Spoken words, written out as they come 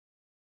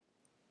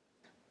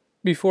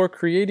Before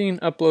creating,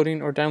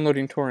 uploading, or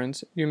downloading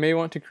torrents, you may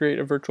want to create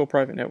a virtual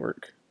private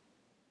network.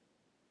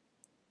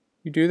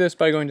 You do this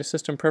by going to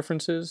System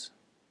Preferences,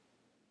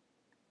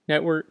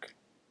 Network,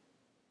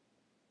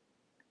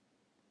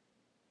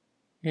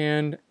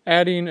 and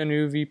adding a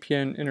new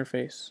VPN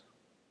interface.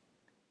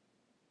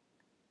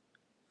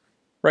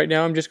 Right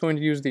now I'm just going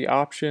to use the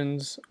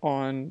options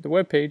on the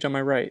web page on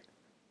my right.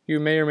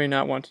 You may or may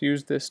not want to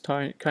use this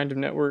kind of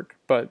network,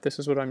 but this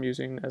is what I'm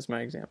using as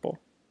my example.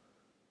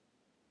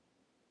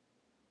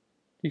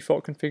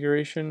 Default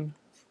configuration,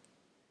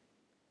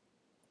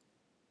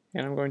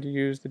 and I'm going to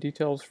use the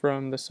details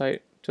from the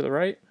site to the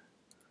right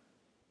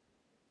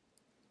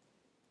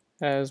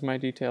as my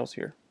details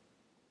here.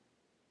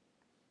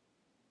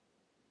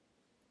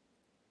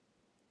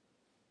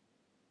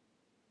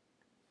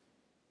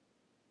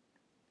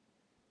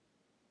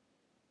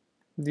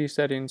 These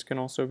settings can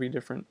also be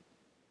different.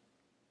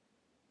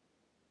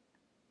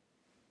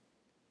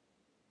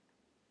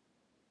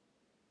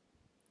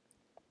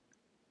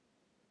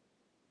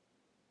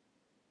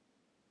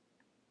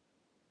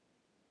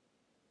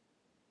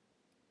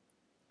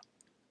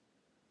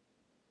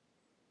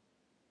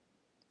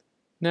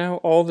 Now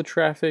all the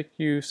traffic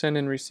you send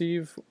and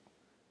receive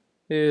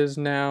is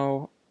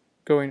now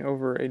going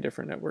over a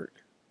different network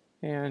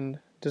and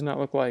does not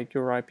look like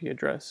your IP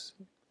address.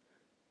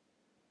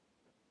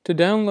 To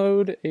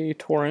download a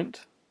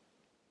torrent,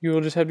 you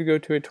will just have to go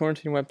to a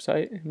torrenting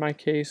website. In my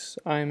case,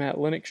 I'm at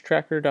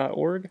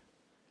linuxtracker.org,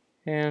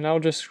 and I'll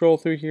just scroll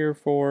through here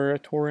for a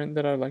torrent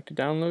that I'd like to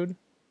download.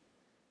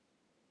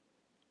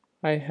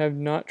 I have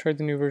not tried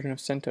the new version of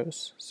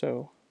CentOS,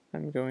 so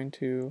I'm going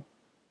to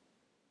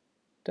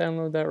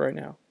download that right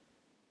now.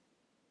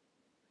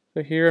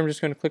 So here I'm just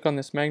going to click on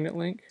this magnet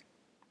link,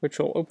 which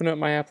will open up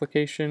my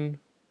application,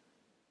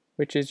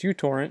 which is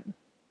Utorrent,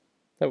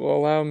 that will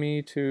allow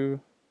me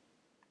to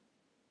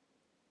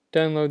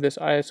download this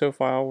ISO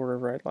file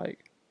wherever I'd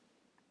like.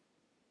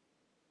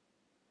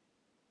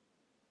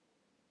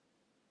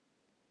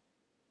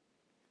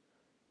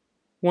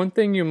 One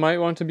thing you might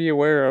want to be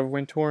aware of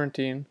when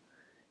torrenting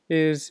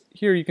is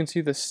here you can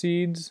see the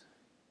seeds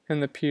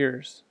and the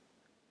peers.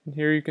 And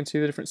here you can see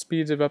the different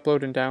speeds of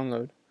upload and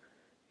download.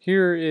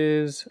 Here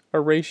is a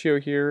ratio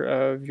here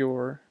of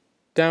your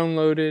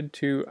downloaded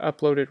to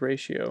uploaded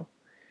ratio.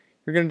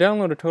 You're going to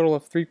download a total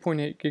of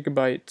 3.8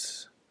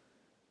 gigabytes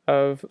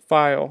of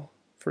file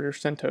for your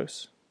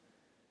CentOS.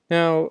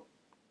 Now,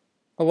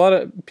 a lot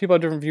of people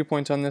have different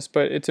viewpoints on this,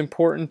 but it's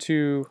important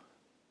to,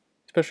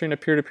 especially in a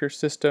peer-to-peer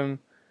system,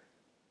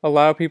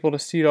 allow people to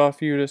seed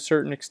off you to a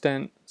certain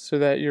extent so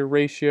that your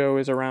ratio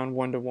is around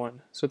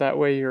 1:1. So that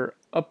way you're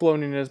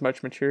uploading as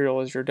much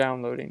material as you're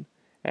downloading,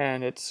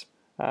 and it's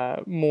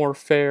more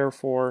fair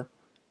for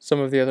some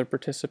of the other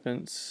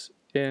participants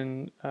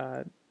in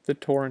the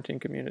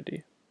torrenting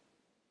community.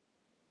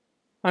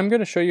 I'm going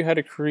to show you how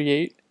to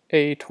create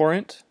a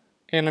torrent,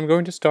 and I'm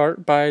going to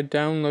start by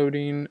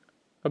downloading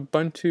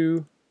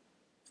Ubuntu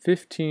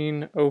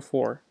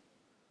 15.04.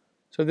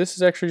 So this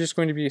is actually just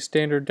going to be a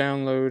standard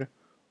download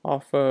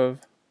off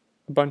of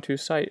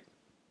Ubuntu's site,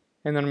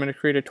 and then I'm going to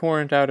create a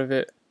torrent out of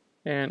it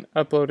and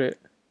upload it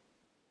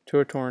to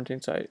a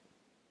torrenting site.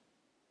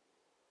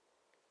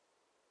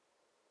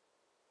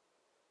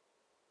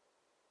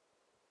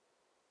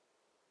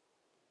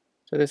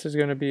 So this is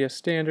going to be a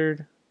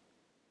standard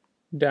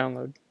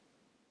download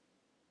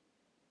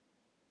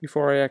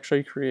before I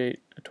actually create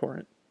a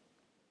torrent.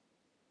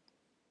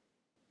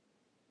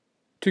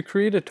 To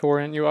create a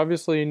torrent, you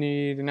obviously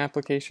need an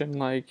application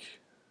like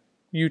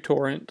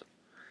Utorrent,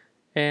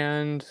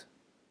 and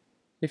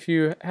if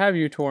you have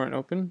Utorrent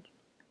open,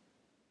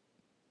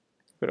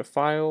 go to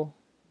File,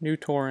 New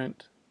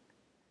Torrent,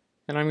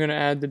 and I'm going to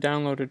add the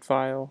downloaded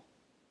file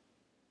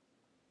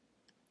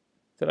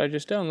that I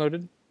just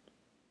downloaded,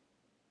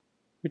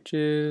 which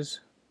is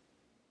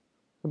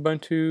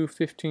Ubuntu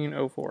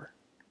 15.04.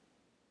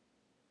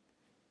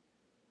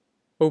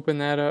 Open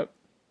that up,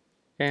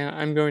 and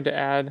I'm going to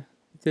add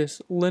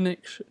this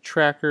Linux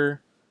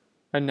tracker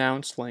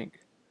announce link,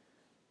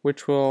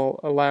 which will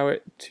allow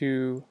it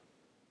to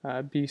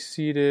be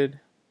seeded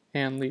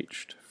and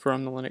leached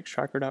from the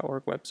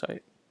linuxtracker.org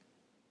website.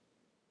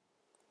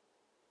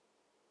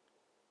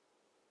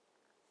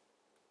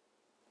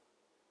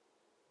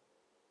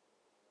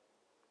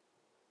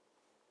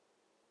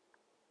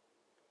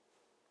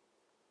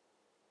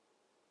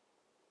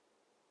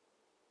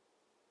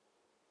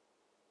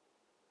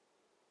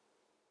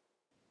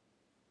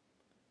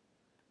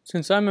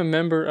 Since I'm a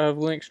member of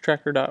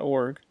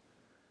linuxtracker.org,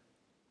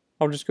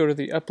 I'll just go to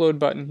the upload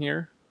button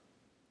here,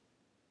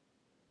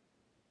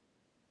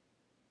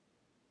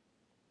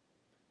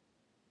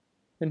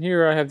 and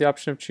here I have the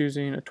option of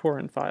choosing a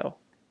torrent file.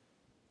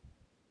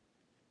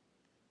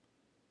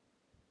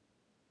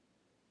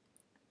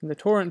 In the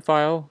torrent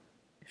file,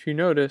 if you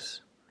notice,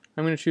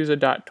 I'm going to choose a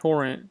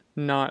 .torrent,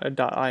 not a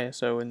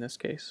 .iso in this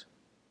case.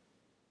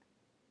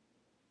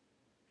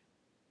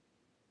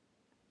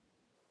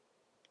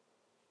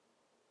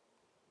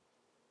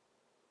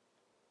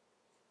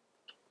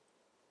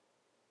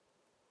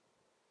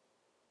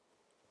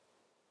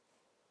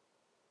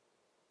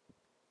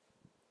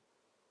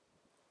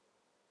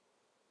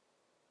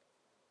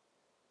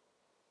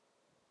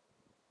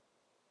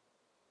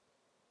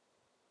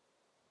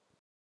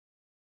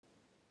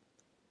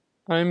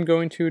 I'm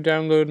going to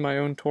download my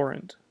own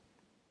torrent.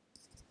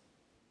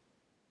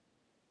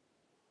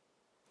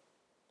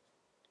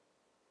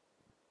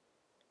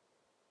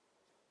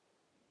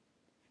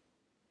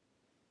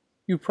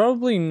 You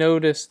probably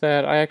noticed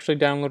that I actually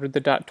downloaded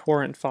the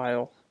 .torrent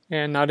file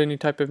and not any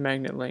type of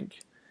magnet link.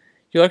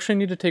 You'll actually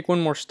need to take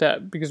one more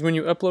step, because when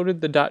you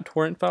uploaded the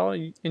 .torrent file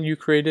and you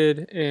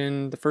created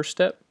in the first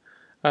step,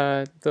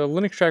 the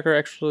Linux tracker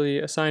actually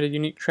assigned a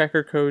unique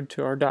tracker code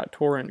to our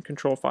 .torrent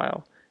control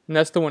file, and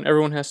that's the one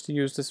everyone has to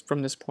use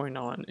from this point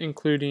on,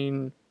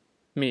 including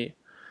me.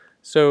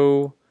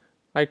 So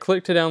I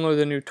clicked to download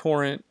the new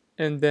torrent,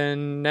 and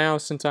then now,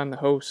 since I'm the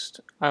host,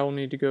 I will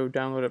need to go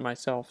download it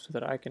myself so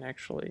that I can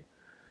actually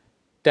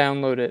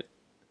download it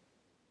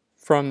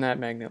from that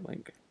magnet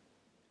link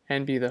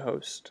and be the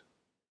host.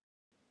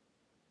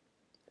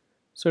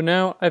 So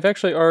now I've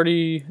actually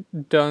already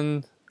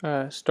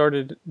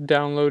started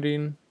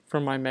downloading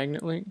from my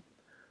magnet link,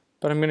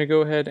 but I'm going to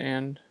go ahead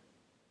and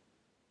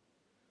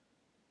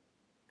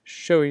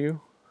show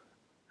you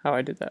how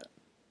I did that.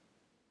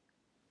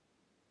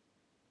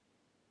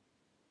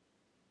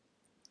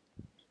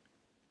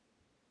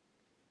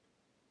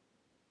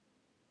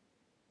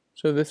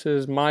 So this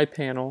is my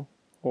panel,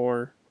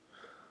 or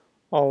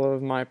all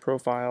of my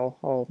profile,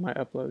 all of my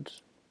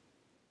uploads.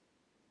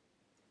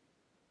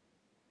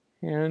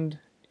 And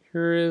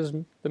here is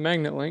the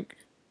magnet link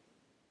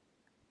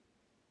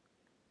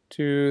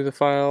to the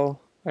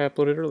file I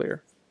uploaded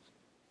earlier.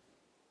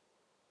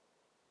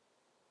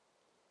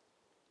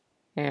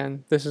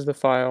 And this is the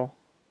file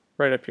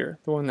right up here,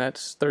 the one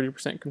that's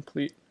 30%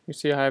 complete. You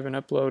see I have an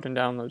upload and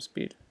download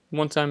speed.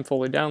 Once I'm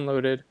fully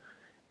downloaded,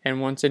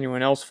 and once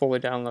anyone else fully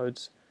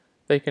downloads,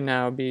 they can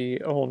now be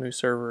a whole new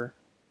server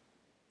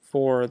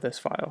for this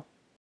file.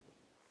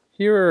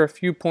 Here are a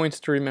few points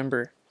to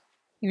remember.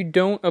 You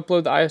don't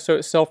upload the ISO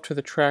itself to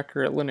the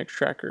tracker at Linux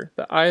Tracker.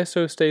 The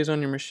ISO stays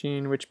on your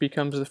machine, which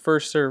becomes the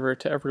first server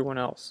to everyone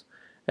else.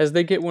 As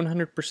they get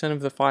 100% of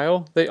the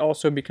file, they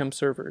also become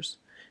servers.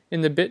 In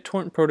the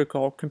BitTorrent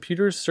protocol,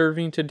 computers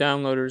serving to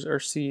downloaders are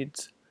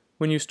seeds.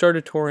 When you start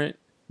a torrent,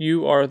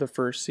 you are the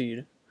first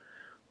seed.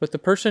 What the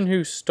person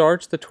who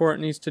starts the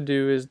torrent needs to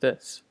do is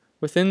this.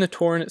 Within the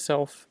torrent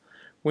itself,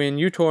 when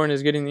Utorrent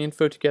is getting the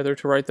info together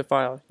to write the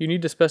file, you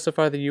need to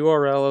specify the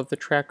URL of the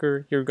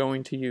tracker you're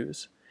going to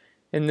use.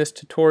 In this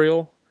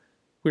tutorial,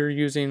 we're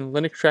using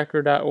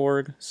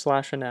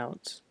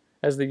linuxtracker.org/announce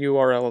as the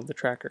URL of the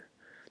tracker.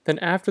 Then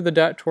after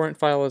the .torrent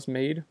file is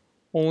made,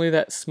 only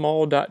that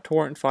small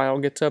 .torrent file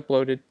gets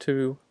uploaded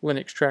to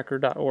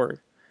linuxtracker.org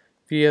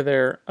via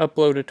their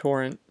upload a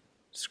torrent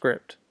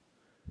script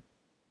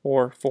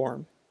or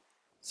form.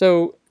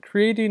 So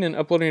creating and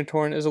uploading a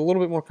torrent is a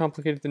little bit more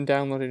complicated than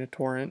downloading a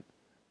torrent,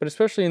 but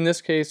especially in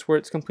this case where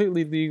it's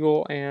completely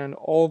legal and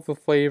all of the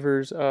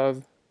flavors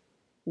of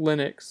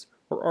Linux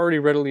are already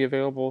readily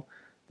available,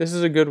 this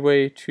is a good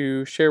way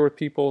to share with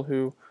people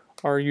who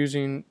are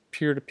using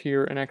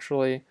peer-to-peer and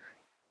actually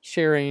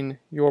sharing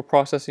your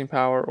processing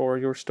power or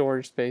your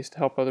storage space to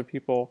help other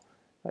people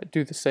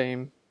do the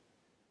same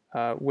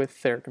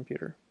with their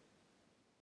computer.